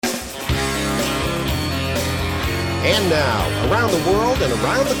And now, around the world and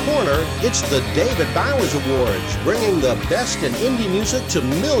around the corner, it's the David Bowers Awards, bringing the best in indie music to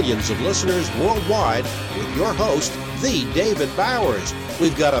millions of listeners worldwide with your host, the David Bowers.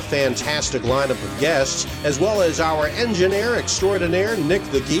 We've got a fantastic lineup of guests, as well as our engineer extraordinaire, Nick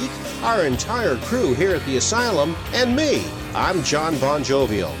the Geek, our entire crew here at the Asylum, and me. I'm John Bon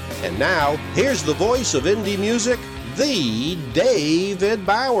Jovial. And now, here's the voice of indie music, the David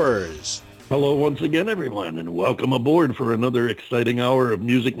Bowers. Hello once again, everyone, and welcome aboard for another exciting hour of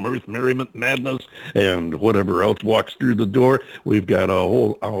music, mirth, merriment, madness, and whatever else walks through the door. We've got a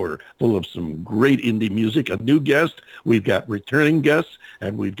whole hour full of some great indie music, a new guest, we've got returning guests,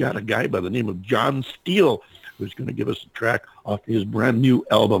 and we've got a guy by the name of John Steele who's going to give us a track off his brand new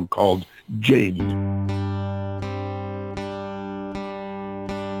album called Jane.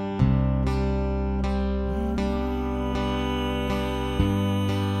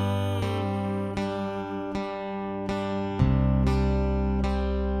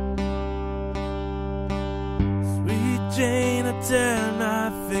 Jane, I turn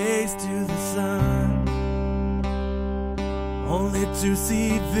my face to the sun, only to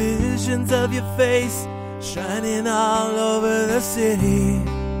see visions of your face shining all over the city.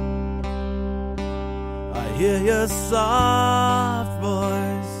 I hear your soft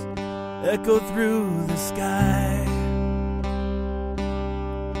voice echo through the sky.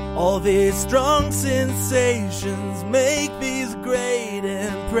 All these strong sensations make these great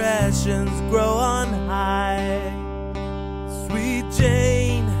impressions grow on high. Sweet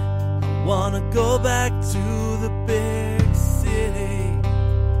Jane, I wanna go back to the big city,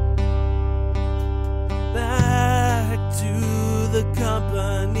 back to the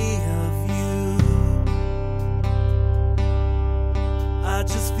company of you. I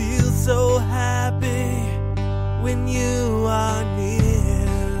just feel so happy when you are near.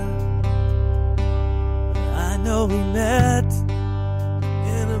 I know we met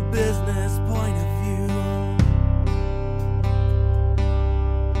in a business point of view,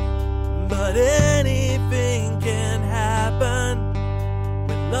 but anything can happen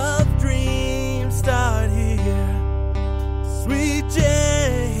when love dreams start here. Sweet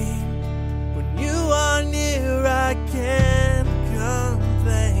Jane, when you are near I can't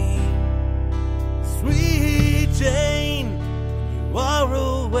complain. Sweet Jane, when you are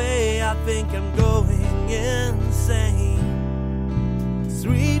away I think I'm going insane.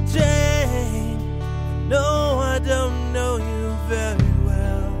 Sweet Jane, no, I don't know you very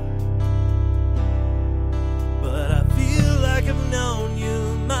I've known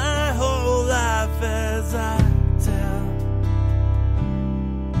you my whole life as I tell.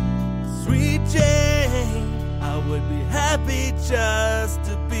 Sweet Jane, I would be happy just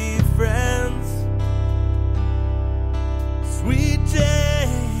to be friends. Sweet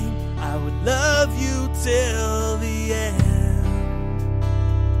Jane, I would love you till the end.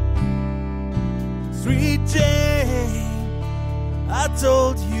 Sweet Jane, I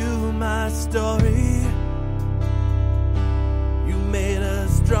told you my story. Made a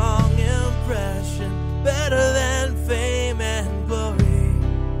strong impression, better than fame and glory.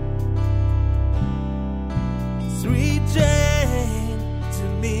 Sweet Jane, to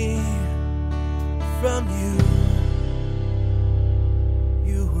me, from you,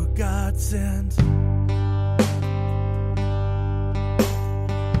 you were God sent.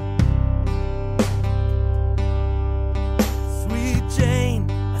 Sweet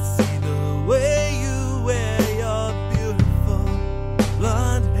Jane, I see the way you wear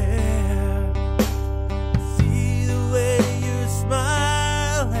blonde hair, see the way you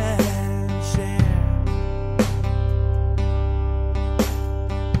smile and share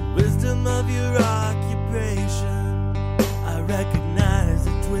the wisdom of your occupation. I recognize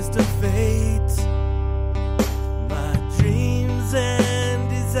the twist of fate. My dreams and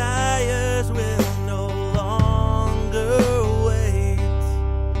desires will no longer wait.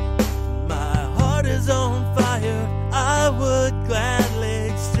 My heart is on fire, I would gladly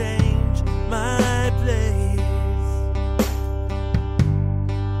exchange my place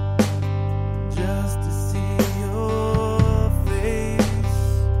just to see your face.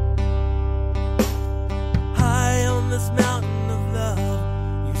 High on this mountain of love,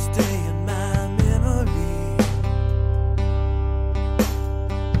 you stay in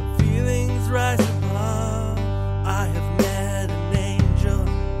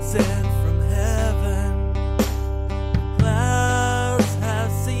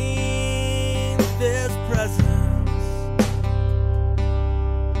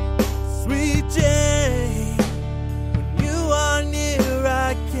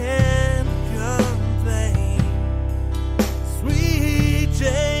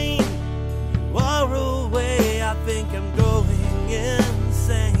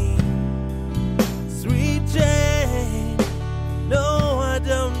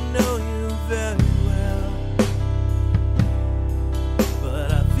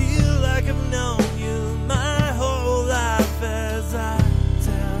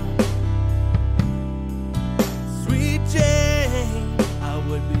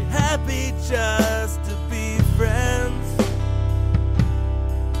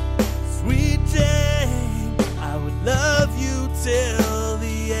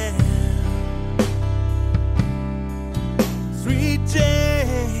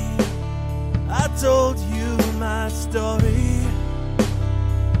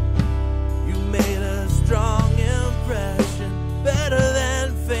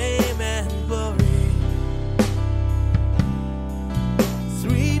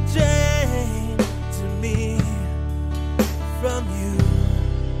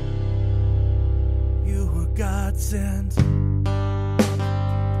innocent.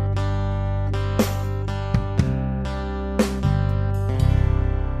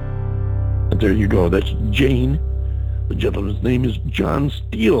 There you go. That's Jane. The gentleman's name is John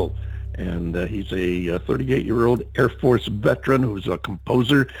Steele, and he's a 38-year-old Air Force veteran who's a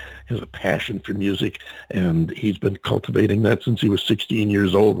composer, has a passion for music, and he's been cultivating that since he was 16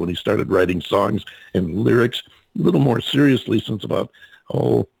 years old when he started writing songs and lyrics a little more seriously since about,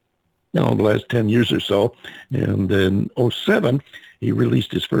 the last 10 years or so. And in '07, he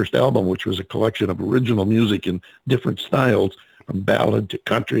released his first album, which was a collection of original music in different styles, from ballad to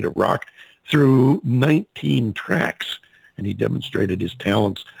country to rock, through 19 tracks, and he demonstrated his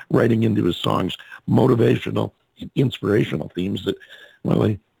talents writing into his songs motivational, inspirational themes that,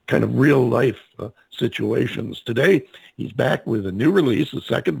 kind of real-life situations. Today, he's back with a new release, the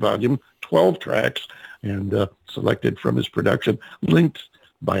second volume, 12 tracks, and selected from his production, linked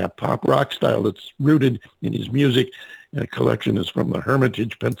by a pop rock style that's rooted in his music. And a collection is from the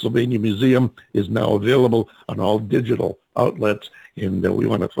Hermitage, Pennsylvania Museum, is now available on all digital outlets, and we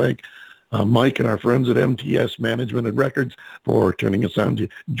want to thank Mike and our friends at MTS Management and Records for turning us on to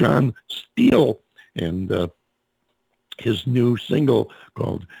John Steele and his new single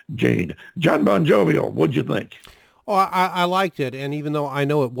called Jade. John Bon Jovial, what'd you think? Oh, I liked it, and even though I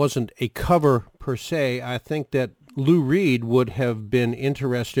know it wasn't a cover per se, I think that Lou Reed would have been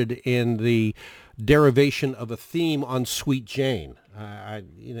interested in the derivation of a theme on Sweet Jane. That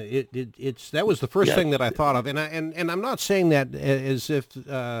was the first thing that I thought of, and I'm not saying that as if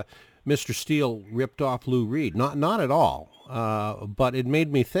Mr. Steele ripped off Lou Reed. Not at all. But it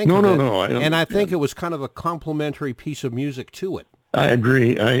made me think of it. No. I think it was kind of a complimentary piece of music to it. I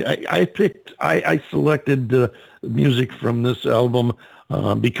agree. I selected music from this album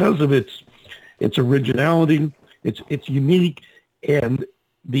because of its originality. It's unique, and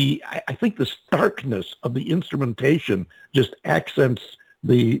I think the starkness of the instrumentation just accents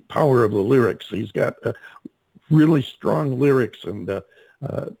the power of the lyrics. He's got really strong lyrics, and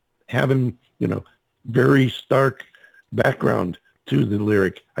having very stark background to the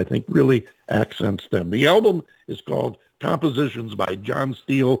lyric, I think really accents them. The album is called Compositions by John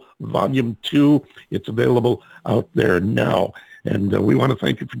Steele, Volume 2. It's available out there now. And we want to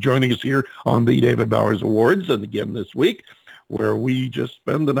thank you for joining us here on the David Bowers Awards, and again this week, where we just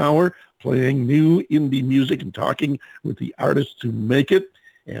spend an hour playing new indie music and talking with the artists who make it.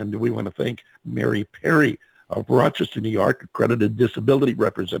 And we want to thank Mary Perry of Rochester, New York, accredited disability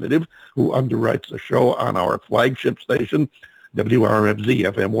representative who underwrites the show on our flagship station, WRFZ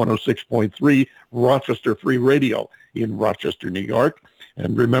FM 106.3, Rochester Free Radio in Rochester, New York.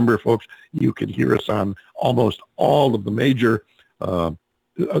 And remember, folks, you can hear us on almost all of the major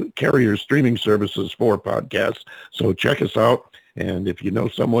carrier streaming services for podcasts. So check us out. And if you know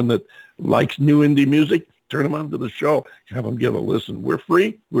someone that likes new indie music, turn them on to the show. Have them give a listen. We're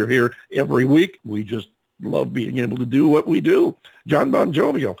free. We're here every week. We just love being able to do what we do. John Bon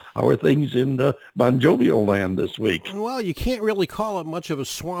Jovial, how are things in Bon Jovial land this week? Well, you can't really call it much of a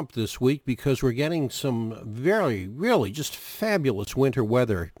swamp this week because we're getting some really just fabulous winter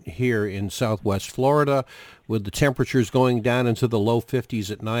weather here in Southwest Florida, with the temperatures going down into the low 50s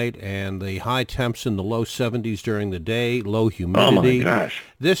at night and the high temps in the low 70s during the day, low humidity. Oh, my gosh.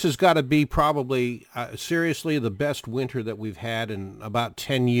 This has got to be probably, seriously, the best winter that we've had in about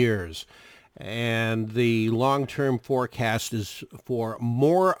 10 years. And the long-term forecast is for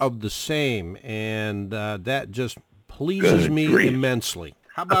more of the same, and that just pleases me immensely.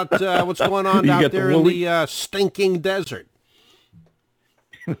 How about what's going on out there in the stinking desert?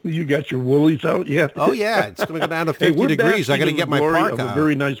 You got your woolies out yet? Oh, yeah. It's going to go down to 50 degrees. I got to get my parka out. A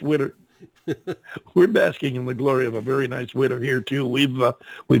very nice winter. We're basking in the glory of a very nice winter here, too.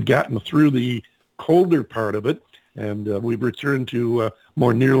 We've gotten through the colder part of it, and we've returned to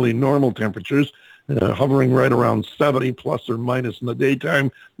more nearly normal temperatures, hovering right around 70 plus or minus in the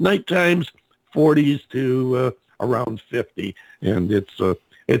daytime. Night times, 40s to around 50, and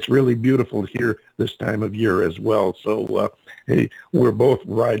it's really beautiful here this time of year as well. So hey, we're both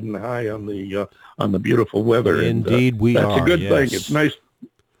riding high on the beautiful weather. Indeed, we are. That's a good yes. thing. It's nice.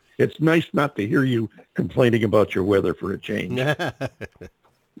 It's nice not to hear you complaining about your weather for a change. I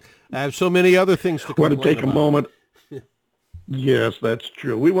have so many other things to complain about. Want to take a moment? Yes, that's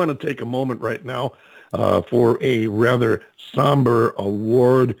true. We want to take a moment right now for a rather somber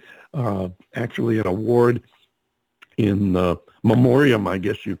award, actually an award in memoriam, I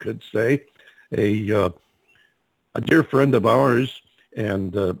guess you could say. A dear friend of ours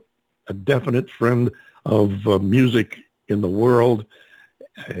and a definite friend of music in the world,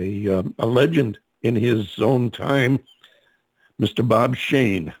 a legend in his own time, Mr. Bob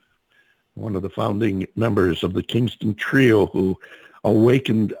Shane. one of the founding members of the Kingston Trio, who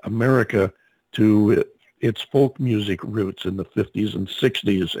awakened America to its folk music roots in the 50s and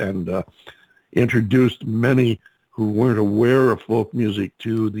 60s, and introduced many who weren't aware of folk music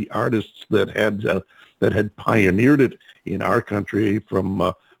to the artists that had pioneered it in our country,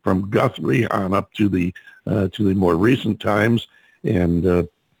 from Guthrie on up to the more recent times, and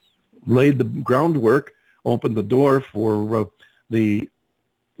laid the groundwork, opened the door for the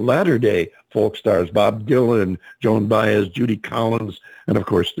latter-day folk stars, Bob Dylan, Joan Baez, Judy Collins, and of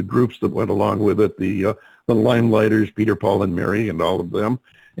course the groups that went along with it, the Limelighters, Peter, Paul, and Mary, and all of them.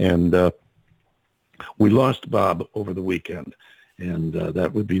 And we lost Bob over the weekend, and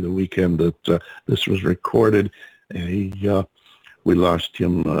that would be the weekend that this was recorded. We lost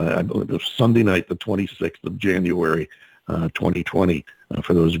him, I believe it was Sunday night, the 26th of January, 2020,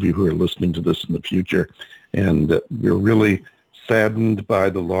 for those of you who are listening to this in the future. And we're really saddened by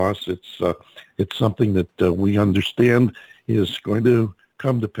the loss. It's something that we understand is going to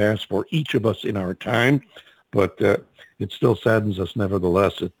come to pass for each of us in our time, but it still saddens us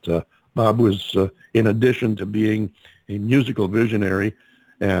nevertheless. Bob was, in addition to being a musical visionary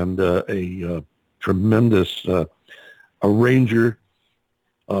and a tremendous arranger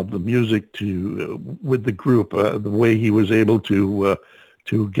of the music with the group, the way he was able to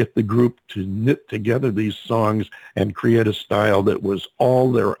get the group to knit together these songs and create a style that was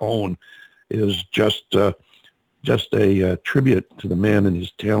all their own is just a tribute to the man and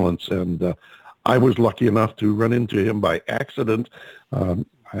his talents. And I was lucky enough to run into him by accident.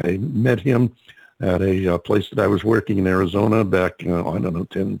 I met him at a place that I was working in Arizona back,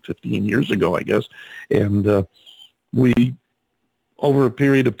 10, 15 years ago, I guess. And we, over a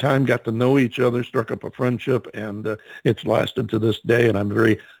period of time, got to know each other, struck up a friendship, and it's lasted to this day. And I'm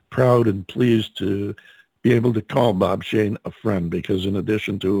very proud and pleased to be able to call Bob Shane a friend, because in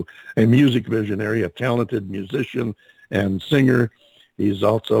addition to a music visionary, a talented musician and singer, he's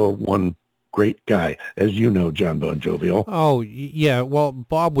also one great guy, as you know, John Bon Jovial. Oh, yeah. Well,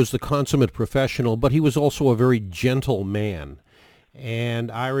 Bob was the consummate professional, but he was also a very gentle man.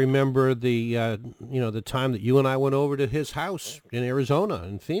 And I remember the time that you and I went over to his house in Arizona,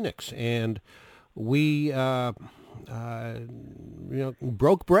 in Phoenix, and we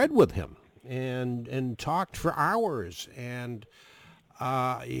broke bread with him and talked for hours. And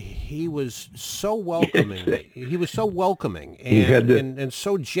he was so welcoming. He was so welcoming, and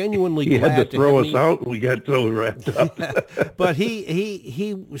so genuinely glad. He had to throw us out. We got so wrapped up. But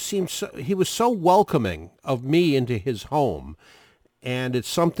he was so welcoming of me into his home, and it's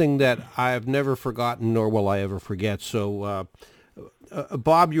something that I've never forgotten, nor will I ever forget. So,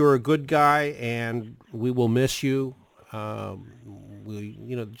 Bob, you're a good guy, and we will miss you.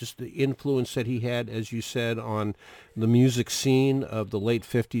 Just the influence that he had, as you said, on the music scene of the late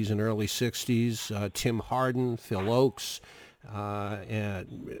 50s and early 60s, Tim Hardin, Phil Oakes,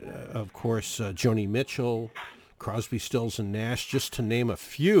 and of course, Joni Mitchell, Crosby, Stills, and Nash, just to name a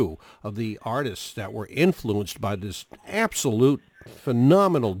few of the artists that were influenced by this absolute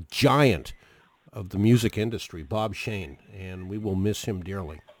phenomenal giant of the music industry, Bob Shane, and we will miss him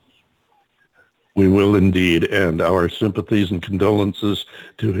dearly. We will indeed, and our sympathies and condolences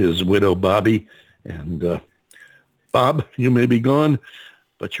to his widow, Bobby. And Bob, you may be gone,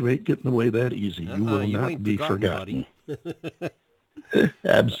 but you ain't getting away that easy. You will not be forgotten.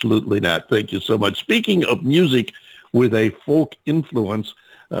 Absolutely not. Thank you so much. Speaking of music with a folk influence,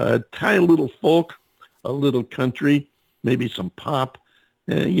 tie a little folk, a little country, maybe some pop,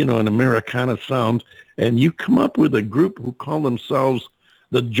 an Americana sound, and you come up with a group who call themselves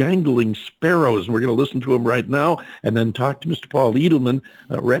the Jangling Sparrows. We're going to listen to them right now and then talk to Mr. Paul Edelman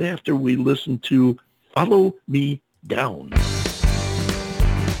right after we listen to Follow Me Down.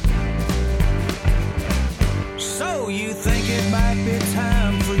 So you think it might be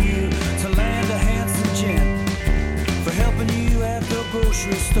time for you to land a handsome gent for helping you at the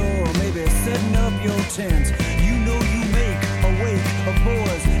grocery store, maybe setting up your tent. You know you make a wake of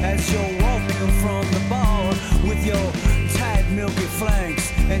boys as you're walking from the bar with your tight milky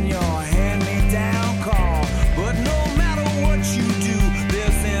flanks and your hand-me-down car. But no matter what you do,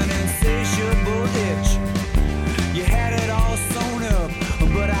 there's an insatiable itch. You had it all sewn up,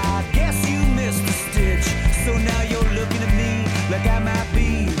 but I guess you missed the stitch. So now you're looking at me like I might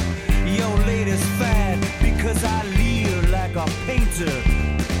be your latest fad, because I leer like a painter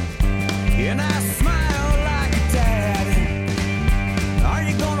and I smile like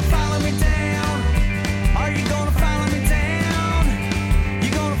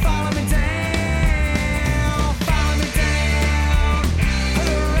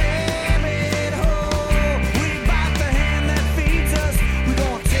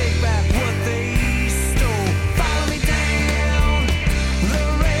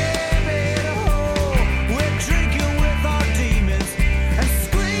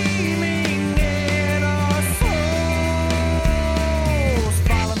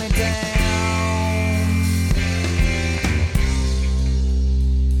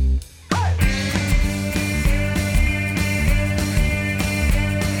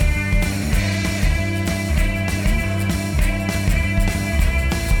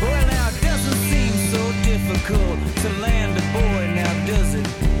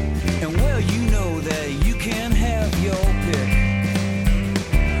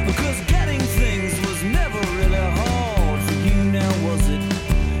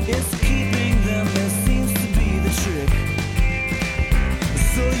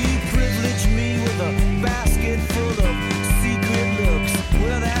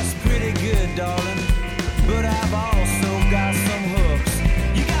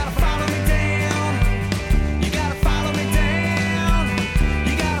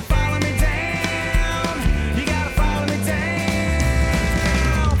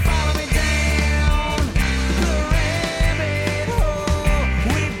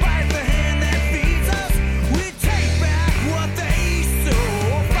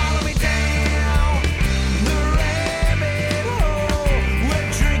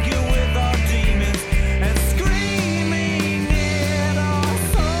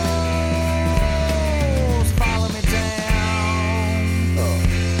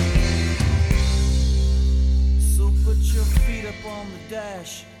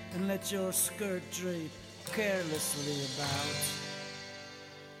let your skirt drape carelessly about,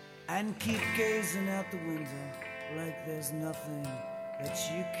 and keep gazing out the window like there's nothing that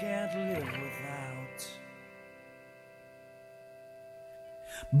you can't live without.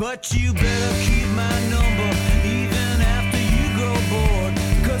 But you better keep my number even after you grow bored,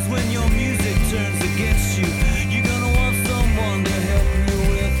 'cause when your music turns against you, you're gonna want someone to help you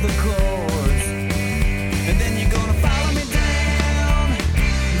with the chords. And then you're gonna follow me down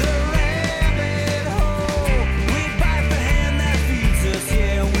the rabbit hole. We bite the hand that feeds us,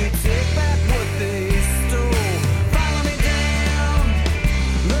 yeah, we take back what they stole. Follow me down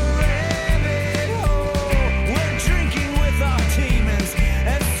the rabbit hole. We're drinking with our demons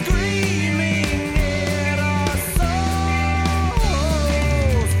and screaming at our souls.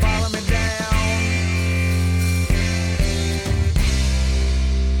 Follow me down.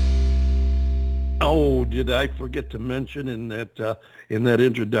 Oh, did I forget to mention in that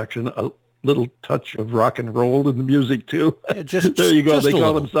introduction a little touch of rock and roll in the music too? Yeah, just there you go. just They a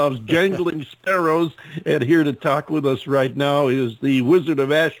call little. themselves Jangling Sparrows, and here to talk with us right now is the Wizard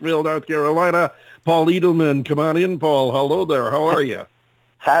of Asheville, North Carolina, Paul Edelman. Come on in, Paul. Hello there. How are you?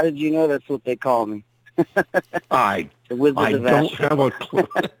 How did you know that's what they call me? I The Wizard of don't Asheville. have a clue.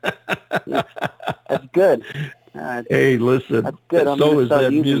 That's good. Hey, listen. That's good. I'm So gonna is start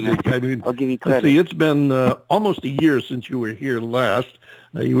that using music. that. I mean, I'll give you let's credit. see. It's been almost a year since you were here last.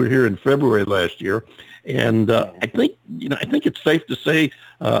 You were here in February last year, and I think it's safe to say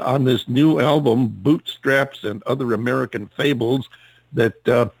on this new album, Bootstraps and Other American Fables,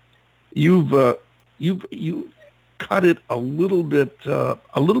 that you've cut it a little bit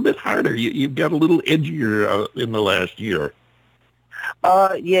harder. You've got a little edgier in the last year.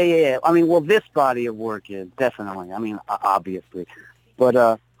 Yeah. I mean, well, this body of work is definitely. I mean, obviously,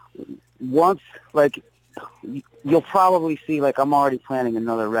 but once, like, you'll probably see, like, I'm already planning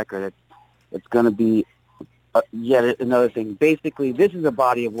another record. It's going to be yet another thing. Basically, this is a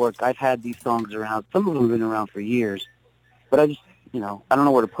body of work. I've had these songs around. Some of them have been around for years, but I just, I don't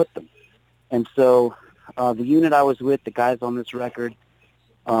know where to put them. And so the unit I was with, the guys on this record,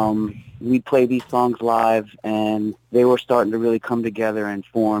 we'd play these songs live, and they were starting to really come together and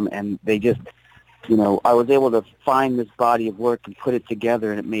form, and they just, I was able to find this body of work and put it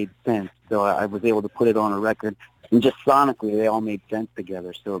together, and it made sense. So I was able to put it on a record, and just sonically, they all made sense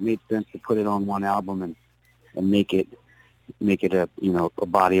together. So it made sense to put it on one album and make it a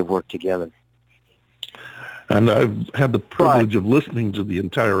body of work together. And I've had the privilege of listening to the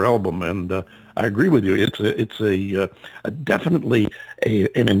entire album, and I agree with you. It's a definitely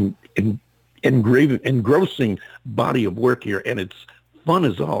an engrossing body of work here, and it's fun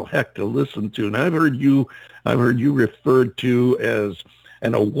as all heck to listen to. And I've heard you referred to as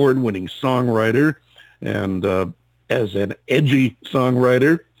an award-winning songwriter, and as an edgy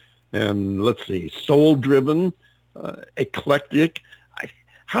songwriter, and let's see, soul-driven, eclectic.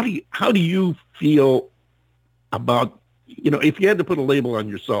 How do you feel about, if you had to put a label on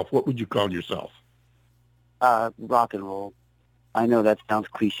yourself, what would you call yourself? Rock and roll. I know that sounds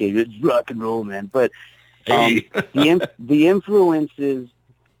cliche. It's rock and roll, man. But Hey. the influences,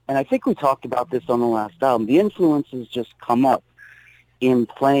 and I think we talked about this on the last album, the influences just come up in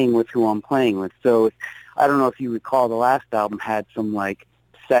playing with who I'm playing with. So I don't know if you recall, the last album had some, like,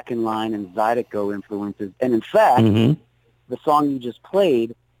 Second Line and Zydeco influences. And in fact, the song you just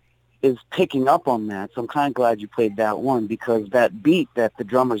played is picking up on that. So I'm kind of glad you played that one, because that beat that the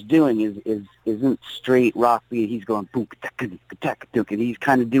drummer's doing isn't straight rock beat. He's going book and he's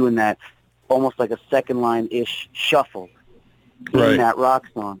kind of doing that almost like a Second Line-ish shuffle in that rock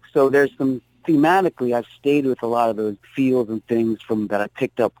song. So there's some, thematically, I've stayed with a lot of those feels and things from that I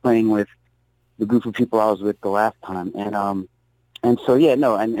picked up playing with the group of people I was with the last time. And so, yeah,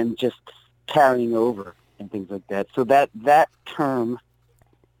 no, and just carrying over and things like that. So that term,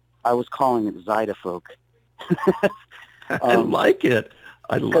 I was calling it Zydefolk. I like it.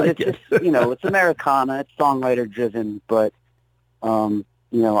 I like it. It's Americana, it's songwriter driven, but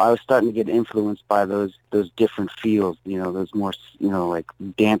I was starting to get influenced by those different feels, those more, like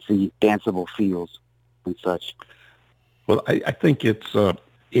danceable feels and such. Well, I think it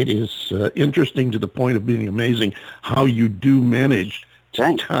is interesting to the point of being amazing how you do manage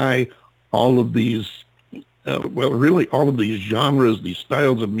to tie all of these, really all of these genres, these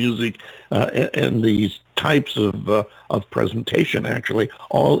styles of music, and these types of presentation, actually,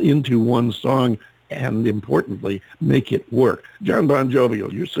 all into one song, and importantly, make it work. John Bon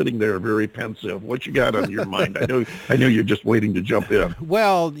Jovial, you're sitting there very pensive. What you got on your mind? I know you're just waiting to jump in.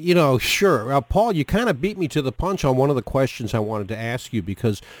 Well, sure. Paul, you kind of beat me to the punch on one of the questions I wanted to ask you,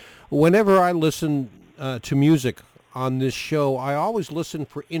 because whenever I listen to music on this show, I always listen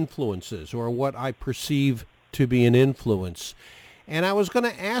for influences or what I perceive to be an influence. And I was going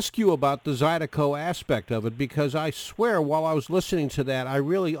to ask you about the Zydeco aspect of it, because I swear while I was listening to that, I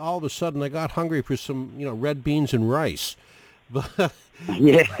really all of a sudden I got hungry for some, red beans and rice.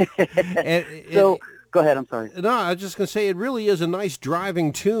 Yeah. So go ahead. I'm sorry. No, I was just going to say it really is a nice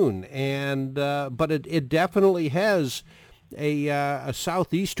driving tune, and but it definitely has a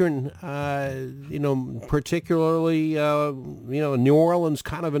southeastern, particularly New Orleans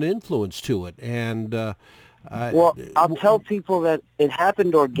kind of an influence to it, and. Well, I'll tell people that it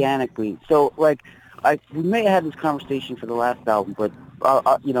happened organically. So, we may have had this conversation for the last album, but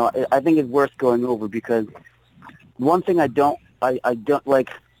I think it's worth going over, because one thing I don't like,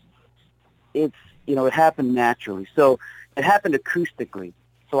 it's it happened naturally. So it happened acoustically.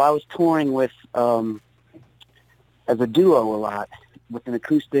 So I was touring with as a duo a lot with an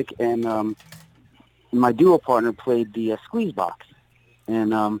acoustic, and my duo partner played the squeeze box,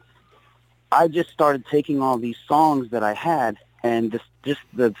 and I just started taking all these songs that I had, and just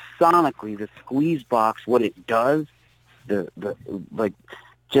the sonically, the squeeze box, what it does, just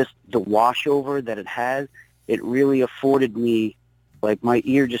the washover that it has, it really afforded me, my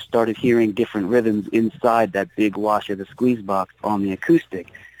ear just started hearing different rhythms inside that big wash of the squeeze box on the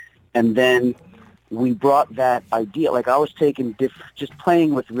acoustic. And then we brought that idea, I was taking just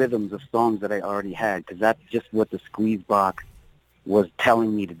playing with rhythms of songs that I already had, because that's just what the squeeze box was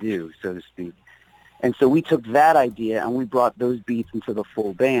telling me to do, so to speak. And so we took that idea and we brought those beats into the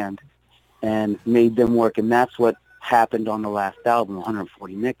full band and made them work, and that's what happened on the last album,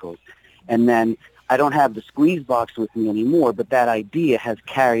 140 Nickels. And then I don't have the squeeze box with me anymore, but that idea has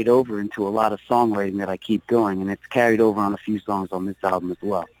carried over into a lot of songwriting that I keep going, and it's carried over on a few songs on this album as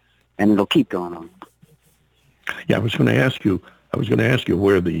well, and it'll keep going on. Yeah, I was going to ask you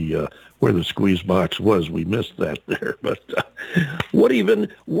where the squeeze box was. We missed that there. But what have you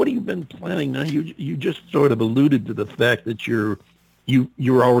been planning now? You just sort of alluded to the fact that you're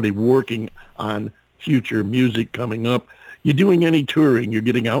already working on future music coming up. You doing any touring? You're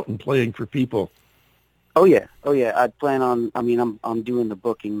getting out and playing for people? Oh yeah. I plan on. I'm doing the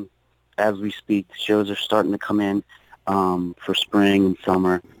booking as we speak. Shows are starting to come in for spring and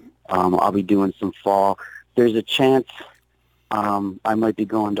summer. I'll be doing some fall. There's a chance I might be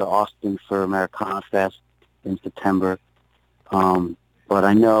going to Austin for Americana Fest in September. But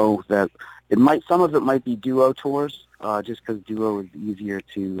I know that some of it might be duo tours, just because duo is easier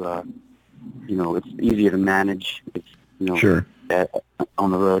to, it's easier to manage. It's, sure.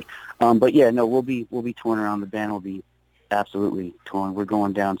 On the road. But yeah, no, we'll be touring around. The band will be absolutely touring. We're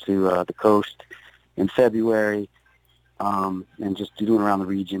going down to the coast in February, and just doing around the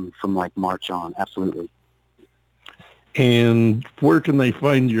region from March on. Absolutely. And where can they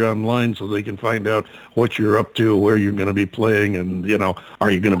find you online so they can find out what you're up to, where you're going to be playing, and, are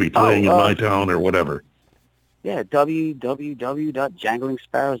you going to be playing in my town or whatever? Yeah,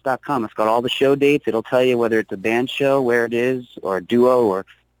 www.jangling.sparrows.com. It's got all the show dates. It'll tell you whether it's a band show, where it is, or a duo, or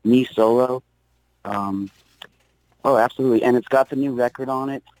me solo. Absolutely. And it's got the new record on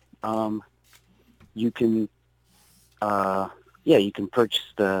it. You can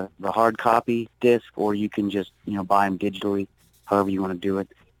purchase the hard copy disc, or you can just, buy them digitally, however you want to do it.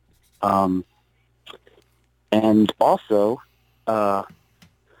 And also, I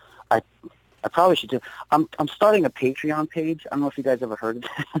probably should do. I'm starting a Patreon page. I don't know if you guys ever heard of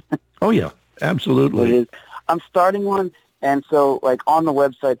that. Oh yeah, absolutely. It is. I'm starting one, and so on the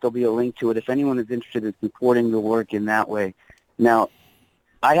website there'll be a link to it if anyone is interested in supporting the work in that way. Now,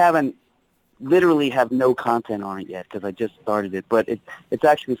 I literally have no content on it yet because I just started it, but it's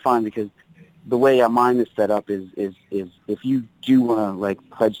actually fine because the way mine is set up is if you do want to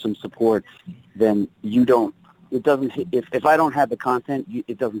pledge some support, then you don't. It doesn't hit, if I don't have the content,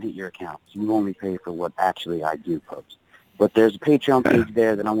 it doesn't hit your account. So you only pay for what actually I do post. But there's a Patreon page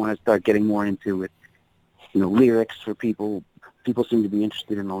there that I want to start getting more into with, lyrics for people. People seem to be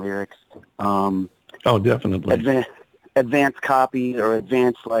interested in the lyrics. Oh, definitely. Advanced copies or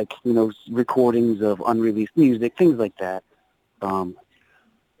advanced, recordings of unreleased music, things like that. And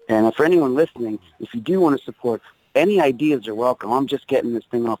for anyone listening, if you do want to support, any ideas are welcome. I'm just getting this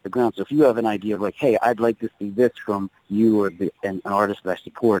thing off the ground. So if you have an idea of hey, I'd like to see this from you or an artist that I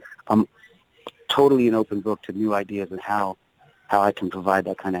support, I'm totally an open book to new ideas and how I can provide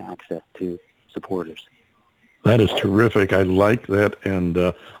that kind of access to supporters. That is terrific. I like that, and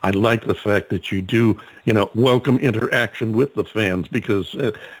I like the fact that you do, welcome interaction with the fans, because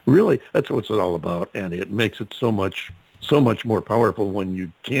really that's what it's all about, and it makes it so much more powerful when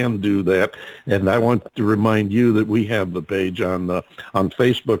you can do that. And I want to remind you that we have the page on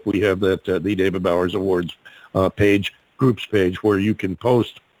Facebook. We have that The David Bowers Awards page, groups page, where you can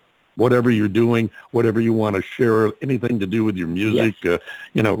post whatever you're doing, whatever you want to share, anything to do with your music,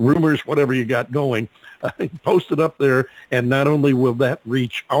 rumors, whatever you got going, post it up there. And not only will that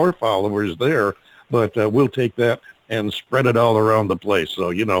reach our followers there, but we'll take that and spread it all around the place.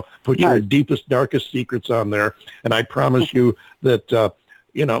 So, put your deepest, darkest secrets on there. And I promise you that,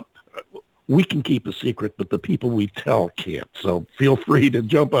 we can keep a secret, but the people we tell can't. So feel free to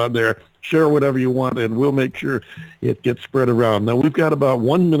jump on there, share whatever you want, and we'll make sure it gets spread around. Now, we've got about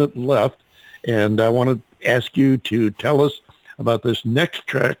 1 minute left, and I want to ask you to tell us about this next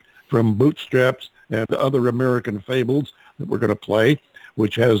track from Bootstraps and Other American Fables that we're going to play,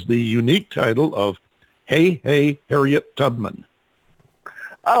 which has the unique title of Hey, Hey, Harriet Tubman.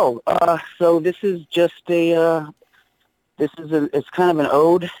 So this is just it's kind of an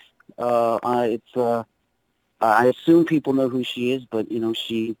ode. I assume people know who she is, but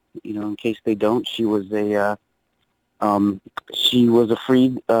she, in case they don't, she was a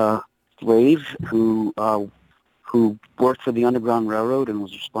freed slave who worked for the Underground Railroad and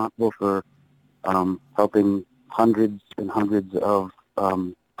was responsible for helping hundreds and hundreds of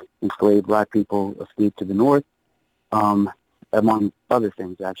enslaved black people escape to the North, among other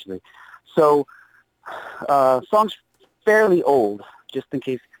things, actually. So, song's fairly old, just in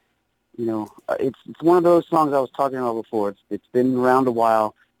case. It's one of those songs I was talking about before. It's been around a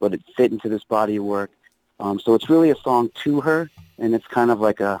while, but it fit into this body of work. So it's really a song to her, and it's kind of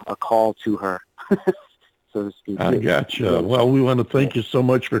like a call to her, so to speak. I gotcha. Well, we want to thank you so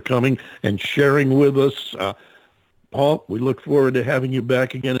much for coming and sharing with us. Paul, we look forward to having you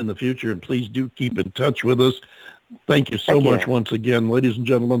back again in the future, and please do keep in touch with us. Thank you so much once again, ladies and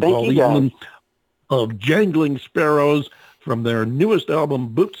gentlemen. Paul Eastman of Jangling Sparrows, from their newest album,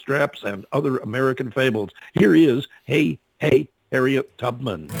 Bootstraps and Other American Fables. Here is Hey, Hey, Harriet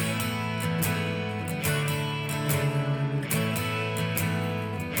Tubman.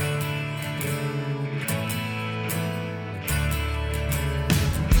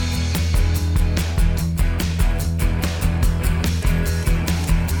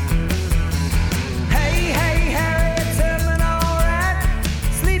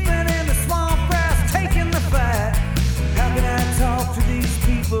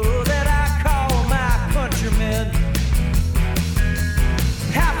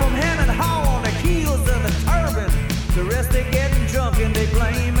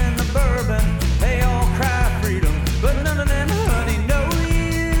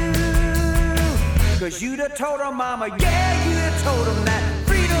 You'd have told her mama, yeah, you'd have told him that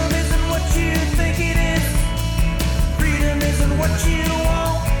freedom isn't what you think it is. Freedom isn't what you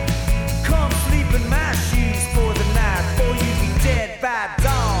want. Come sleep in my shoes for the night, before you be dead by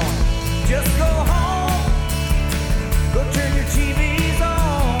dawn. Just go home, go turn your TVs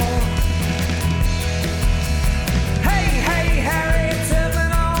on. Hey, hey, Harriet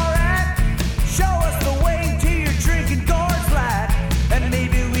Tubman, alright. Show us the way to your drinking gourds light, and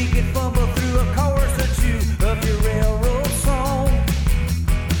maybe we can fumble through a chorus of your railroad song.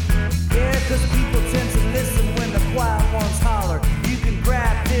 Yeah, 'cause people tend to listen when the quiet ones holler. You can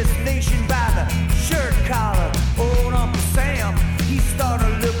grab this nation by the shirt collar. Old Uncle Sam, he's starting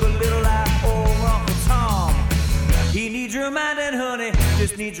to look a little like old Uncle Tom. He needs reminding, honey,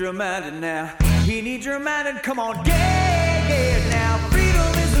 just needs reminding now. He needs reminding, come on, yeah, now.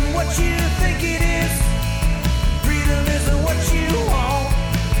 Freedom isn't what you think it is. Freedom isn't what you want.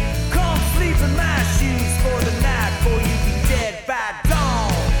 Come sleep in my shoes for the night, before you be dead by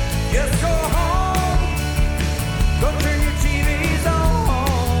dawn. Just go home, go turn your TVs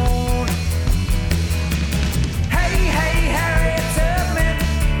on. Hey, hey, Harriet Tubman.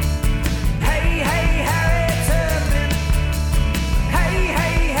 Hey, hey, Harriet Tubman. Hey,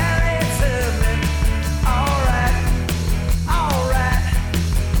 hey, Harriet Tubman. All right, all right,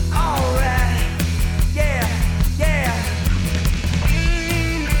 all right. Yeah, yeah.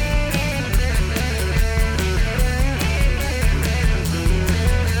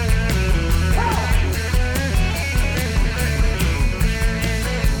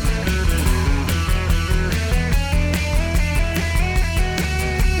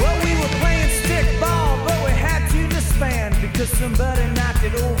 Because somebody knocked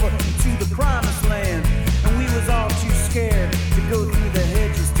it over to the promised land, and we was all too scared to go through the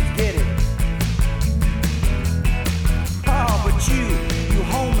hedges to get it. Oh, but you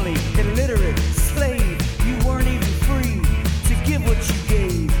homely, illiterate slave, you weren't even free to give what you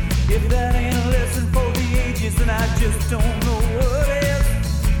gave. If that ain't a lesson for the ages, then I just don't know what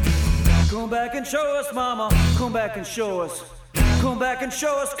is. Come back and show us, mama, come back and show us. Come back and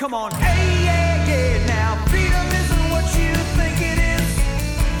show us, come on, hey, yeah, yeah, now. Freedom isn't what you think it is.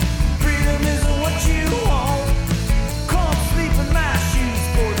 Freedom isn't what you want.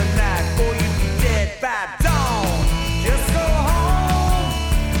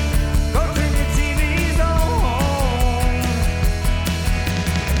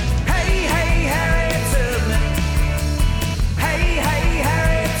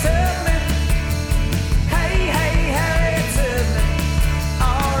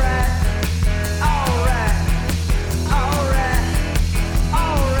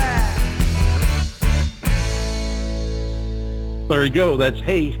 There you go. That's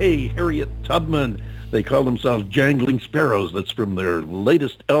Hey, Hey, Harriet Tubman. They call themselves Jangling Sparrows. That's from their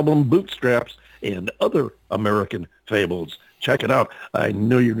latest album, Bootstraps and Other American Fables. Check it out. I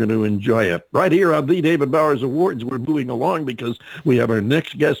know you're going to enjoy it. Right here on the David Bowers Awards, we're moving along because we have our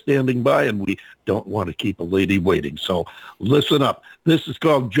next guest standing by, and we don't want to keep a lady waiting. So listen up. This is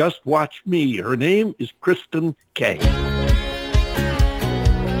called Just Watch Me. Her name is Kristen K.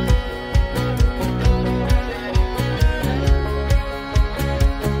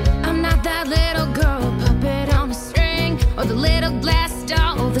 Or the little glass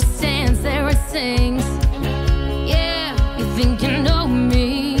doll that stands there and sings. Yeah, you think you know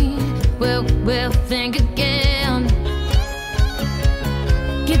me? Well, think again.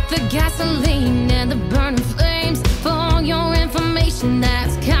 Get the gasoline and the burning flames. For all your information,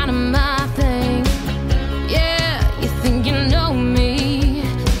 that's kind of my thing. Yeah, you think you know me?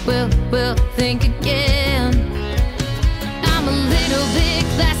 Well, think again. I'm a little bit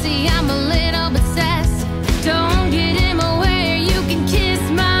classy, I'm a little bit sassy. Don't get in my way, you can kiss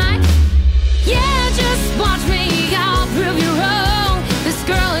my. Yeah, just watch me, I'll prove you wrong. This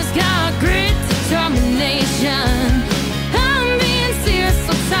girl has got grit, determination. I'm being serious,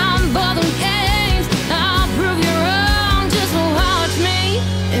 so time for the games. I'll prove you wrong, just watch me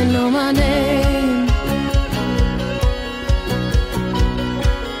and know my name.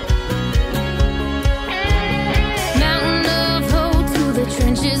 Mountain of hope to the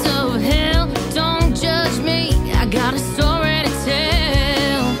trenches of hell. Don't judge me, I got a story to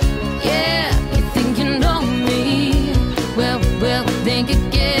tell. Yeah, you think you know me? Well, think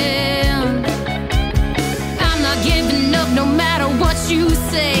again. I'm not giving up no matter what you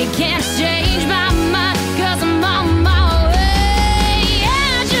say. Can't change my mind, cause I'm on my way.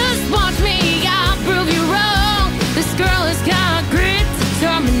 Yeah, just watch me, I'll prove you wrong. This girl has got grit,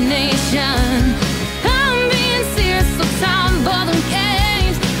 determination. I'm being serious, so time for the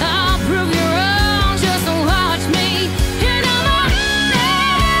games. I'll prove you wrong, just watch me. And I'm on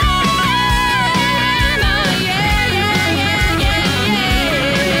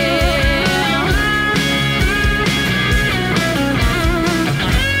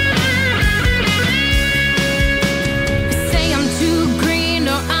say I'm too green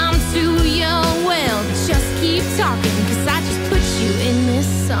or I'm too young. Well, just keep talking, cause I just put you in this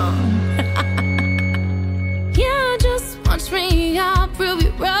song. Yeah, just watch me, I'll prove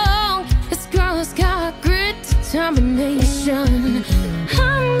you wrong. This girl has got grit, determination.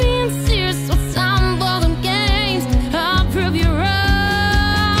 I'm being serious, so time for them games. I'll prove you wrong.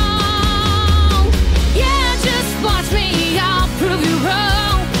 Yeah, just watch me, I'll prove you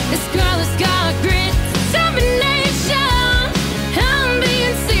wrong. This girl has got grit, determination. I'm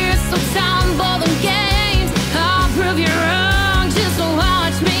being serious, so time for them games. I'll prove you wrong, just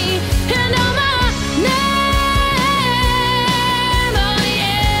watch me and know my name. Oh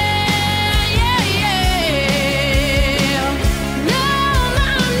yeah, know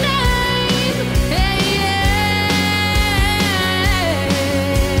my name.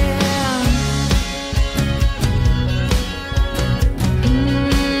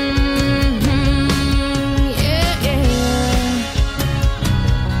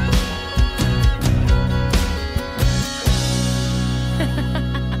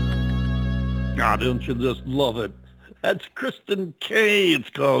 God, don't you just love it? That's Kristen K. It's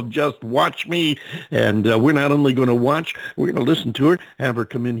called Just Watch Me. And we're not only going to watch, we're going to listen to her, have her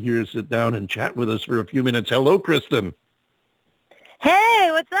come in here, sit down, and chat with us for a few minutes. Hello, Kristen. Hey,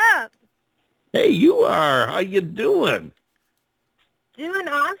 what's up? Hey, you are. How you doing? Doing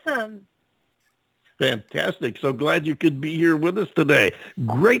awesome. Fantastic. So glad you could be here with us today.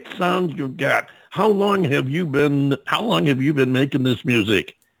 Great sound you've got. How long have you been making this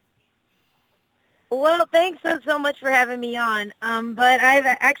music? Well, thanks so much for having me on. But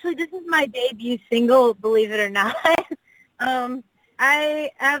this is my debut single, believe it or not. I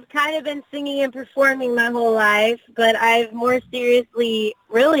have kind of been singing and performing my whole life, but I've more seriously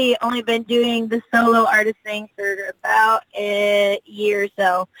really only been doing the solo artist thing for about a year or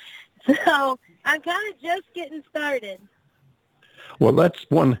so. So I'm kind of just getting started. Well, that's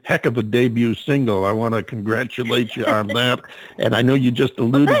one heck of a debut single. I want to congratulate you on that. And I know you just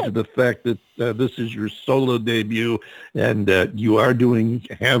alluded to the fact that this is your solo debut, and you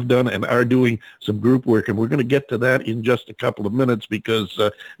have done and are doing some group work. And we're going to get to that in just a couple of minutes because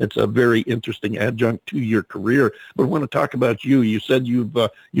it's a very interesting adjunct to your career. But I want to talk about you. You said you've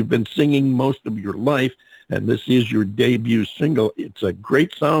been singing most of your life, and this is your debut single. It's a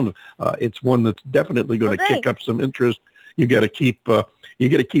great sound. It's one that's definitely going to kick up some interest. You got to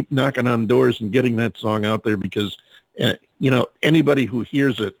keep knocking on doors and getting that song out there because anybody who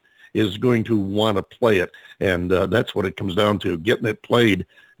hears it is going to want to play it. And that's what it comes down to, getting it played.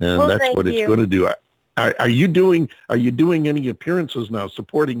 And Well, that's thank what it's you. going to do. Are you doing any appearances now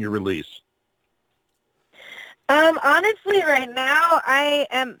supporting your release? Honestly, right now, I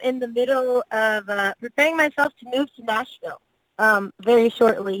am in the middle of preparing myself to move to Nashville very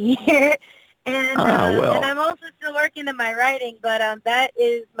shortly here. And and I'm also still working on my writing, but that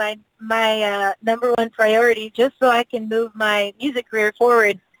is my number one priority, just so I can move my music career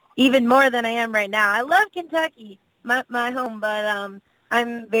forward even more than I am right now. I love Kentucky, my home, but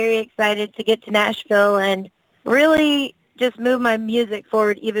I'm very excited to get to Nashville and really just move my music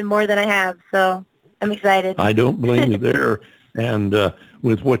forward even more than I have. So I'm excited. I don't blame you there. And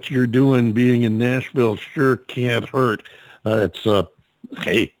with what you're doing, being in Nashville sure can't hurt.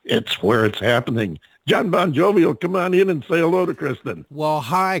 It's where it's happening. John Bon Jovi will come on in and say hello to Kristen. Well,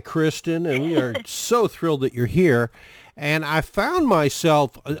 hi, Kristen, and we are so thrilled that you're here. And I found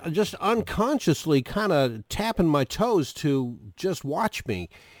myself just unconsciously kind of tapping my toes to Just Watch Me.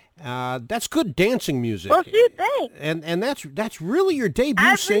 That's good dancing music. Well, shoot, thanks. And that's really your debut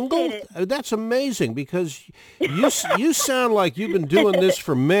I single? appreciate it. That's amazing, because you sound like you've been doing this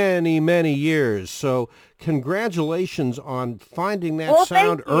for many, many years. So congratulations on finding that Well,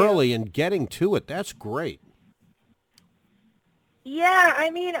 sound thank you. early and getting to it. That's great. Yeah, I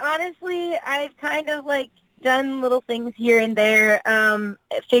mean, honestly, I've kind of done little things here and there,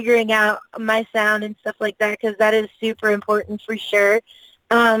 figuring out my sound and stuff like that, because that is super important for sure.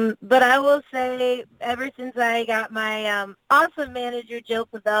 But I will say, ever since I got my awesome manager, Jill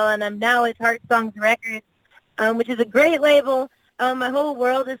Favela, and I'm now with Heart Songs Records, which is a great label, my whole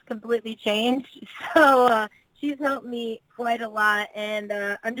world has completely changed. So she's helped me quite a lot, and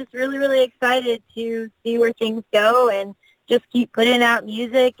I'm just really, really excited to see where things go and just keep putting out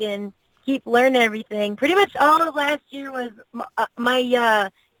music and keep learning everything. Pretty much all of last year was my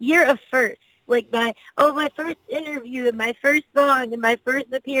year of firsts. My first interview and my first song and my first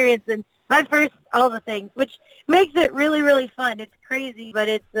appearance and my first all the things, which makes it really, really fun. It's crazy, but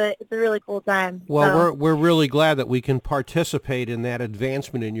it's a really cool time. Well, we're really glad that we can participate in that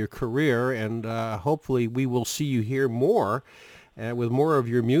advancement in your career, and hopefully we will see you hear more with more of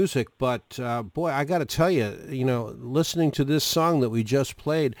your music. But boy, I got to tell you, listening to this song that we just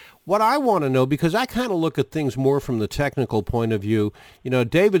played, what I want to know, because I kind of look at things more from the technical point of view.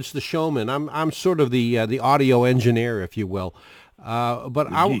 David's the showman. I'm sort of the audio engineer, if you will. But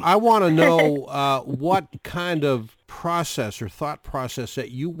I want to know what kind of process or thought process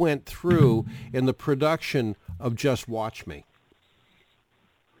that you went through in the production of Just Watch Me.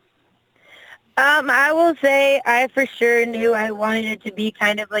 I will say I for sure knew I wanted it to be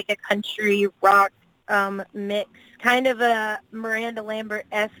kind of like a country rock mix, kind of a Miranda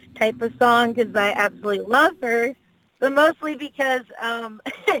Lambert-esque type of song, because I absolutely love her, but mostly because I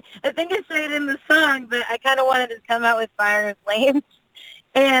think I say it in the song, but I kind of wanted to come out with Fire and Flames.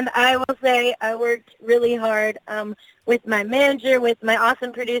 And I will say I worked really hard with my manager, with my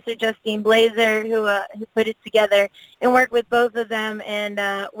awesome producer, Justine Blazer, who put it together, and worked with both of them and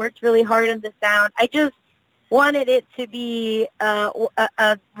worked really hard on the sound. I just wanted it to be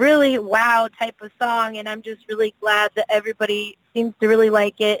a really wow type of song, and I'm just really glad that everybody seems to really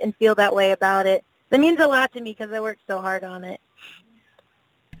like it and feel that way about it. That means a lot to me because I worked so hard on it.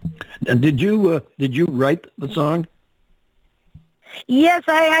 And did you write the song? Yes,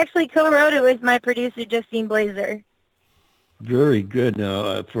 I actually co-wrote it with my producer, Justine Blazer. Very good.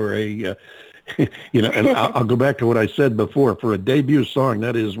 Now, for a, and I'll go back to what I said before. For a debut song,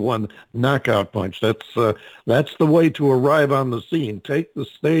 that is one knockout punch. That's the way to arrive on the scene. Take the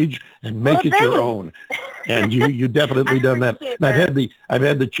stage and make it your own. And you definitely done that. And I've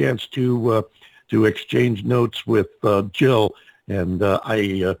had the chance to exchange notes with Jill, and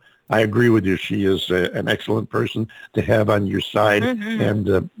I agree with you. She is an excellent person to have on your side. Mm-hmm.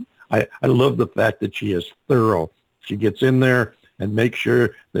 And I love the fact that she is thorough. She gets in there and makes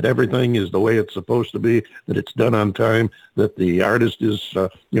sure that everything is the way it's supposed to be, that it's done on time, that the artist is,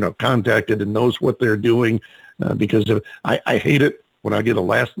 contacted and knows what they're doing. Because I hate it when I get a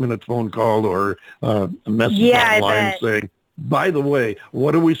last-minute phone call or a message online saying, by the way,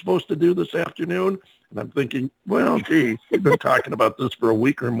 what are we supposed to do this afternoon? And I'm thinking, well, gee, we've been talking about this for a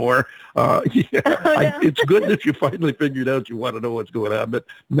week or more. It's good that you finally figured out you want to know what's going on. But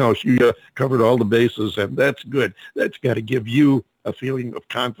no, she covered all the bases, and that's good. That's got to give you a feeling of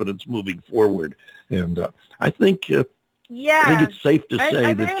confidence moving forward. And I think it's safe to say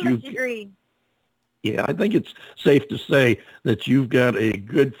I that very much agree. Yeah, I think it's safe to say that you've got a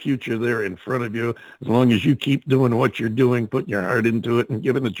good future there in front of you. As long as you keep doing what you're doing, putting your heart into it and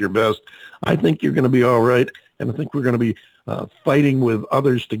giving it your best, I think you're going to be all right. And I think we're going to be fighting with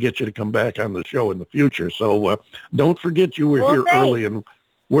others to get you to come back on the show in the future. So don't forget you were here early, and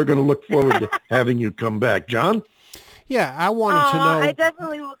we're going to look forward to having you come back. John? Yeah, I wanted to know. I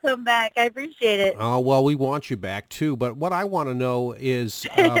definitely will come back. I appreciate it. Oh, well, we want you back too. But what I want to know is,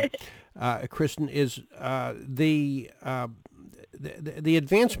 Kristen, is the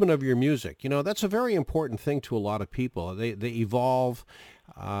advancement of your music. You know, that's a very important thing to a lot of people. They evolve,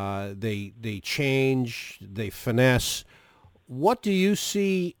 they change, they finesse. What do you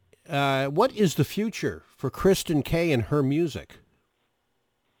see? What is the future for Kristen Kay and her music?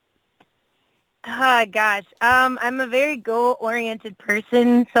 Oh, gosh. I'm a very goal-oriented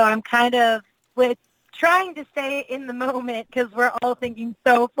person, so I'm kind of trying to stay in the moment because we're all thinking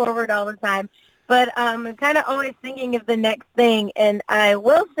so forward all the time. But I'm kind of always thinking of the next thing, and I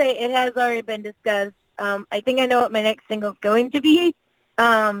will say it has already been discussed. I think I know what my next single is going to be,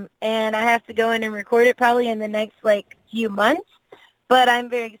 and I have to go in and record it probably in the next, few months. But I'm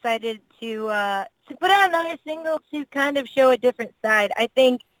very excited to put out another single to kind of show a different side. I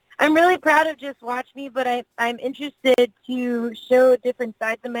think I'm really proud of Just Watch Me, but I'm interested to show different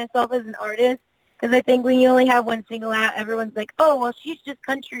sides of myself as an artist, because I think when you only have one single out, everyone's like, oh, well, she's just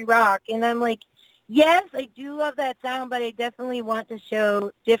country rock. And I'm like, yes, I do love that sound, but I definitely want to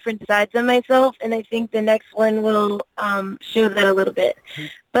show different sides of myself, and I think the next one will show that a little bit.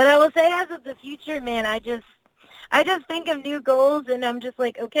 But I will say, as of the future, man, I just think of new goals, and I'm just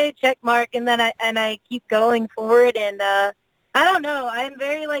like, okay, check mark, and then I keep going forward, and I don't know. I'm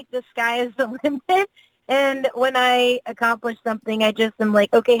very the sky is the limit. And when I accomplish something, I just am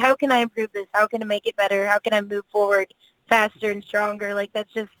like, okay, how can I improve this? How can I make it better? How can I move forward faster and stronger?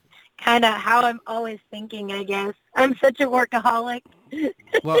 That's just kind of how I'm always thinking, I guess. I'm such a workaholic.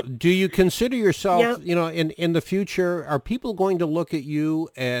 Well, do you consider yourself, Yep. In the future, are people going to look at you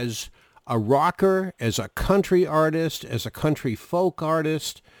as a rocker, as a country artist, as a country folk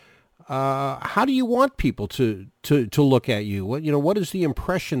artist? How do you want people to look at you? What is the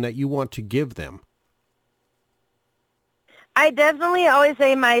impression that you want to give them? I definitely always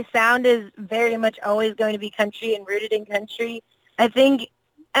say my sound is very much always going to be country and rooted in country. I think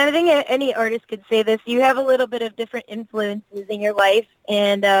any artist could say this. You have a little bit of different influences in your life,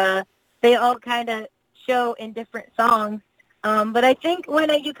 and they all kind of show in different songs. But I think when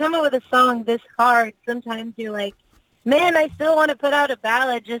you come up with a song this hard, sometimes you're like, man, I still want to put out a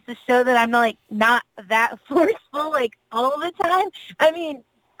ballad just to show that I'm not that forceful all the time. I mean,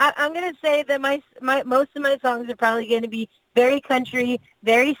 I'm going to say that my most of my songs are probably going to be very country,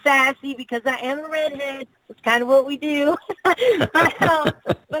 very sassy, because I am a redhead. It's kind of what we do. But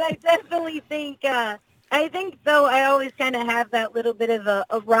I definitely think, though, I always kind of have that little bit of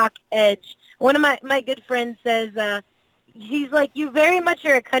a rock edge. One of my good friends says, he's like, you very much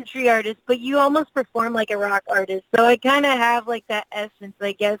are a country artist, but you almost perform like a rock artist. So I kind of have that essence,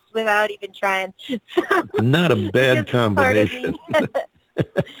 I guess, without even trying. Not a bad combination.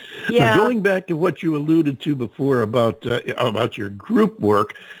 Yeah. Now, going back to what you alluded to before about your group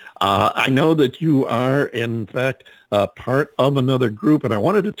work, I know that you are, in fact, part of another group, and I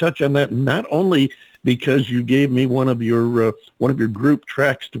wanted to touch on that not only because you gave me one of your group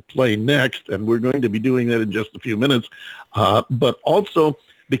tracks to play next, and we're going to be doing that in just a few minutes, but also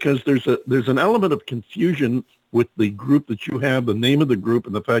because there's an element of confusion with the group that you have, the name of the group,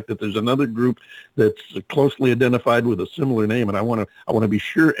 and the fact that there's another group that's closely identified with a similar name, and I want to be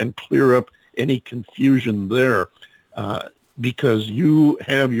sure and clear up any confusion there, because you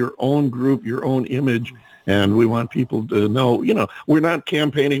have your own group, your own image, and we want people to know, we're not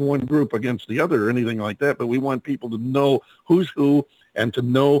campaigning one group against the other or anything like that, but we want people to know who's who and to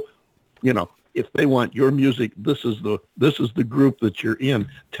know, if they want your music, this is the group that you're in.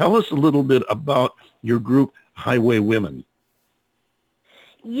 Tell us a little bit about your group, Highway Women.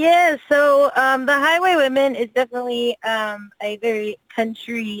 Yeah, so the Highway Women is definitely a very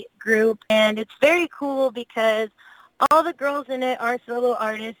country group, and it's very cool because all the girls in it are solo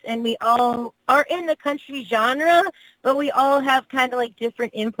artists, and we all are in the country genre, but we all have kind of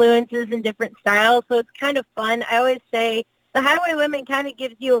different influences and different styles, so it's kind of fun. I always say the Highway Women kind of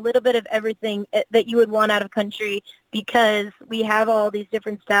gives you a little bit of everything that you would want out of country, because we have all these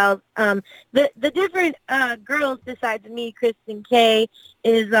different styles. The different girls besides me, Kristen Kay,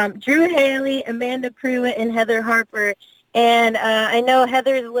 is Drew Haley, Amanda Pruitt, and Heather Harper. And I know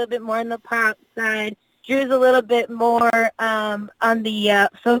Heather is a little bit more on the pop side. Drew's a little bit more on the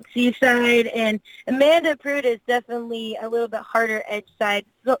folksy side, and Amanda Pruitt is definitely a little bit harder edge side.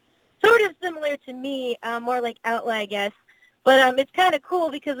 So sort of similar to me, more like Outlaw, I guess. But it's kind of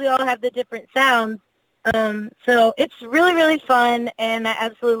cool because we all have the different sounds. So it's really, really fun, and I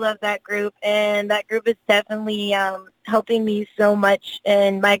absolutely love that group. And that group is definitely helping me so much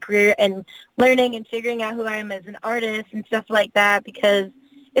in my career and learning and figuring out who I am as an artist and stuff like that, because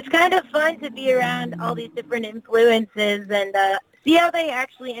it's kind of fun to be around all these different influences and see how they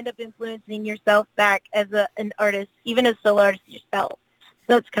actually end up influencing yourself back as an artist, even a solo artist yourself.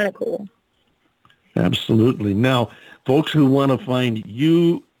 So it's kind of cool. Absolutely. Now, folks who want to find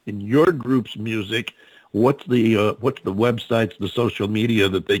you and your group's music, what's the websites, the social media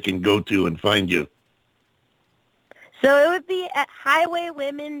that they can go to and find you? So it would be at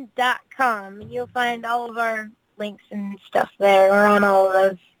highwaywomen.com. You'll find all of our links and stuff there. We're on all of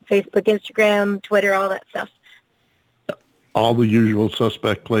those: Facebook, Instagram, Twitter, all that stuff. All the usual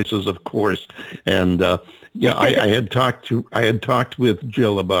suspect places, of course. And I had talked with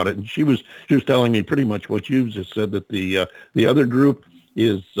Jill about it, and she was telling me pretty much what you just said, that the other group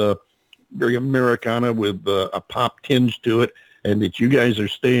is very Americana with a pop tinge to it, and that you guys are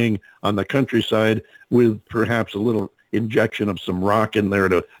staying on the countryside with perhaps a little injection of some rock in there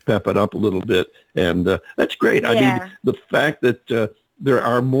to pep it up a little bit. And that's great. Yeah. I mean, the fact that there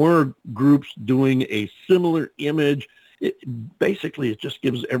are more groups doing a similar image, it just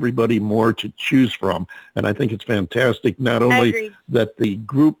gives everybody more to choose from. And I think it's fantastic, not only that the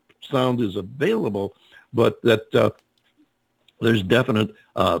group sound is available, but that there's definite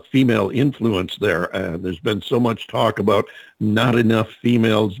female influence there. There's been so much talk about not enough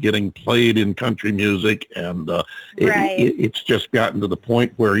females getting played in country music, and it's just gotten to the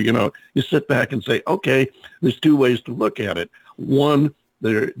point where, you sit back and say, okay, there's two ways to look at it. One,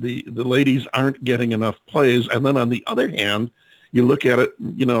 the ladies aren't getting enough plays, and then on the other hand, you look at it,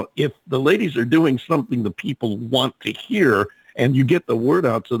 if the ladies are doing something the people want to hear, and you get the word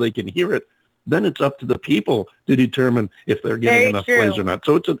out so they can hear it, then it's up to the people to determine if they're getting enough plays or not.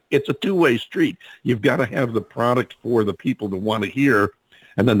 So it's a two-way street. You've got to have the product for the people to want to hear,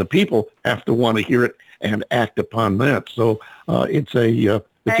 and then the people have to want to hear it and act upon that. So it's a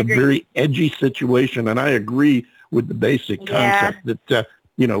very edgy situation, and I agree with the basic concept that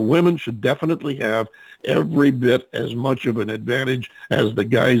women should definitely have every bit as much of an advantage as the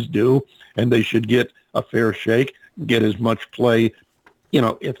guys do, and they should get a fair shake, get as much play.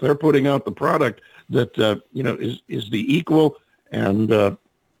 If they're putting out the product that, is the equal, and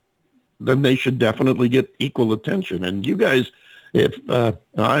then they should definitely get equal attention. And you guys, if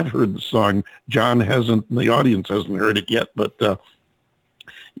I've heard the song, John hasn't, and the audience hasn't heard it yet, but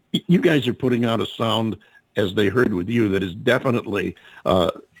you guys are putting out a sound, as they heard with you, that is definitely,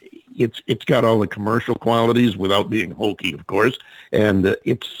 it's got all the commercial qualities without being hokey, of course, and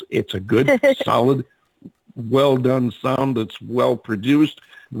it's a good, solid, well done sound that's well produced,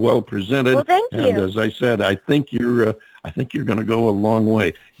 well presented. Well, thank you. And as I said, I think you're going to go a long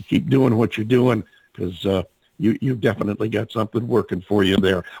way. Keep doing what you're doing, because you've definitely got something working for you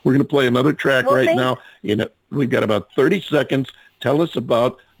there. We're going to play another track now. We've got about 30 seconds. Tell us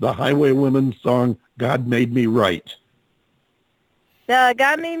about the Highwaywomen song, "God Made Me Right."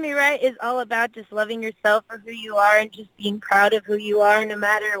 God Made Me Right is all about just loving yourself for who you are and just being proud of who you are, no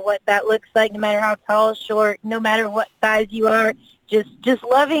matter what that looks like, no matter how tall, short, no matter what size you are, just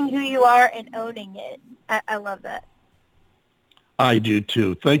loving who you are and owning it. I love that. I do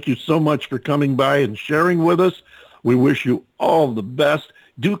too. Thank you so much for coming by and sharing with us. We wish you all the best.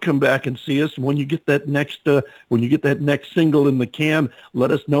 Do come back and see us. When you get that next single in the can,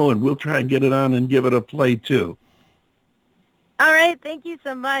 let us know, and we'll try and get it on and give it a play too. All right. Thank you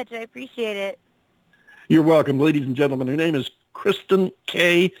so much. I appreciate it. You're welcome, ladies and gentlemen. Her name is Kristen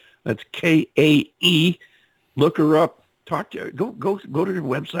Kaye. That's Kae. Look her up. Talk to her. Go to her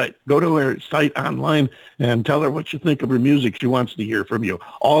website. Go to her site online and tell her what you think of her music. She wants to hear from you.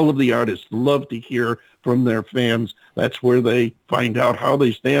 All of the artists love to hear from their fans. That's where they find out how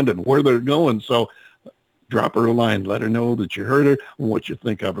they stand and where they're going. So drop her a line. Let her know that you heard her and what you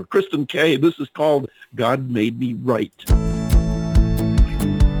think of her. Kristen Kaye. This is called "God Made Me Right."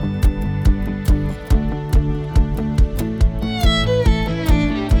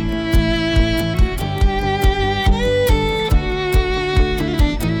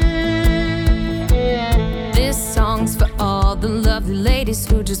 For all the lovely ladies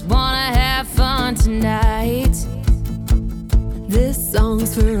who just wanna have fun tonight. This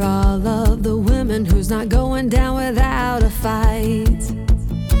song's for all of the women who's not going down without a fight.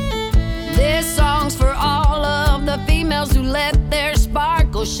 This song's for all of the females who let their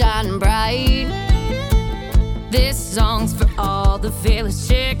sparkle shine bright. This song's for all the fearless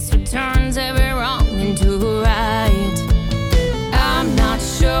chicks who turns every wrong into a right. I'm not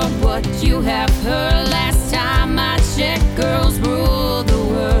sure what you have heard. Last time I checked, girls rule the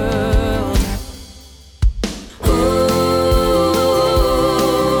world. Ooh,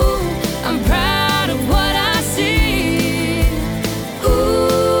 I'm proud of what I see.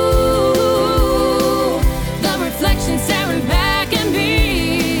 Ooh, the reflection staring back at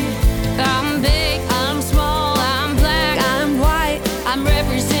me. I'm big, I'm small, I'm black, I'm white. I'm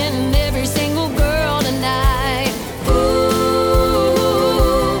representing every single girl tonight.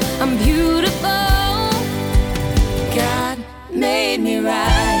 Ooh, I'm beautiful. God made me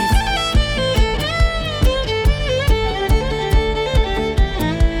right.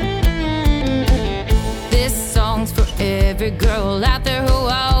 This song's for every girl out there who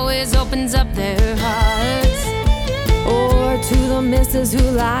always opens up their hearts. Or to the missus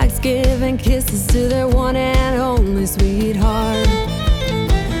who likes giving kisses to their one and only sweetheart.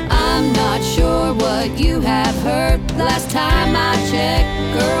 I'm not sure what you have heard. Last time I checked,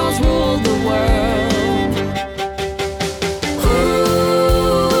 girls rule the world.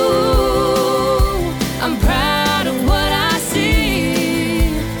 Ooh, I'm proud of what I see.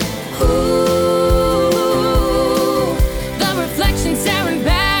 Ooh, the reflection staring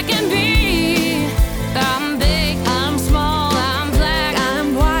back at me. I'm big, I'm small, I'm black,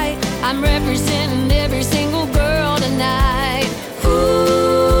 I'm white. I'm representing every single girl tonight.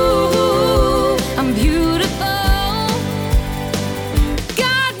 Ooh, I'm beautiful.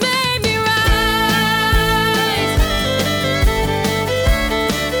 God made me right.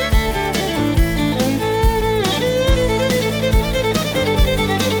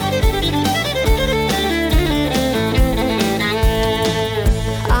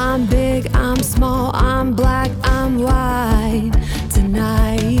 I'm big, I'm small, I'm black, I'm white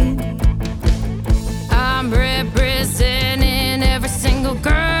tonight. I'm representing every single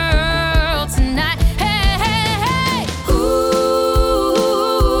girl tonight. Hey, hey, hey. Ooh,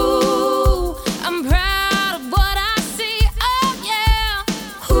 I'm proud of what I see. Oh, yeah.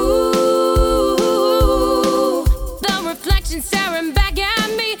 Ooh, the reflection staring back at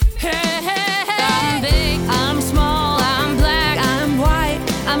me. Hey, hey, hey. I'm big, I'm small, I'm black, I'm white.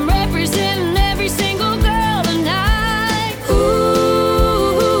 I'm representing every single girl tonight.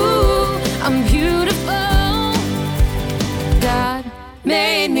 Ooh, I'm beautiful. God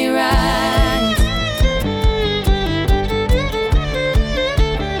made me right.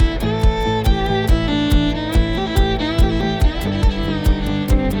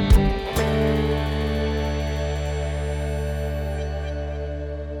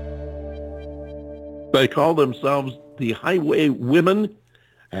 They call themselves the Highway Women,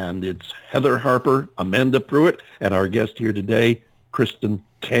 and it's Heather Harper, Amanda Pruitt, and our guest here today, Kristen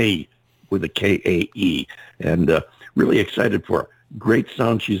K, with a K-A-E. And really excited for a great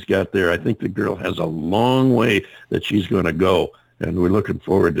sound she's got there. I think the girl has a long way that she's going to go, and we're looking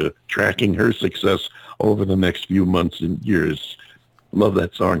forward to tracking her success over the next few months and years. Love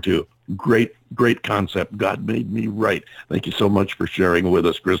that song, too. Great, great concept. God made me right. Thank you so much for sharing with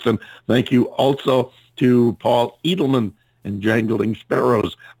us, Kristen. Thank you also to Paul Edelman and Jangling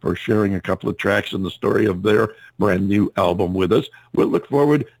Sparrows for sharing a couple of tracks in the story of their brand new album with us. We'll look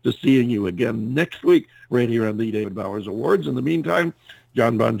forward to seeing you again next week right here on the David Bowers Awards. In the meantime,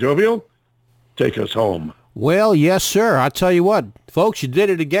 John Bon Jovial, take us home. Well, yes, sir. I tell you what, folks, you did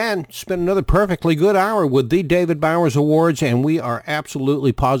it again. Spent another perfectly good hour with the David Bowers Awards, and we are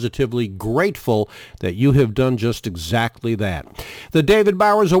absolutely positively grateful that you have done just exactly that. The David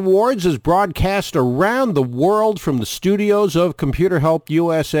Bowers Awards is broadcast around the world from the studios of Computer Help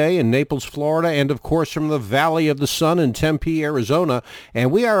USA in Naples, Florida, and of course from the Valley of the Sun in Tempe, Arizona, and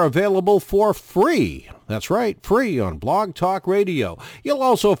we are available for free. That's right, free on Blog Talk Radio. You'll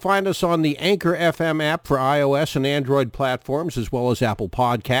also find us on the Anchor FM app for iOS and Android platforms, as well as Apple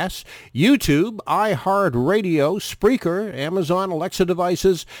Podcasts, YouTube, iHeartRadio, Spreaker, Amazon Alexa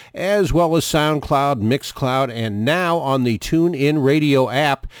devices, as well as SoundCloud, Mixcloud, and now on the TuneIn Radio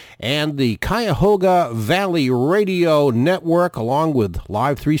app and the Cuyahoga Valley Radio Network, along with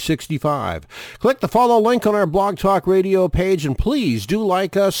Live 365. Click the follow link on our Blog Talk Radio page, and please do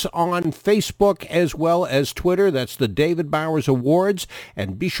like us on Facebook as well as Twitter. That's the David Bowers Awards.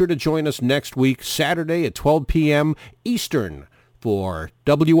 And be sure to join us next week, Saturday at 12 p.m. Eastern for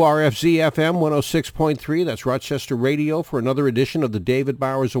WRFZ-FM 106.3. That's Rochester Radio for another edition of the David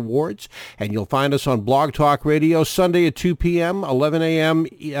Bowers Awards. And you'll find us on Blog Talk Radio Sunday at 2 p.m., 11 a.m.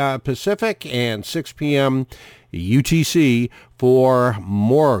 Pacific, and 6 p.m. UTC for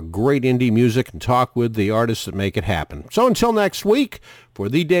more great indie music and talk with the artists that make it happen. So until next week, for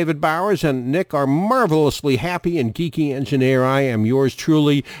the David Bowers and Nick, our marvelously happy and geeky engineer, I am yours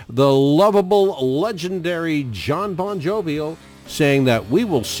truly, the lovable, legendary John Bon Jovial, saying that we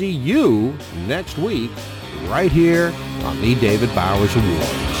will see you next week right here on the David Bowers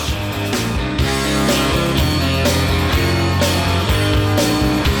Awards.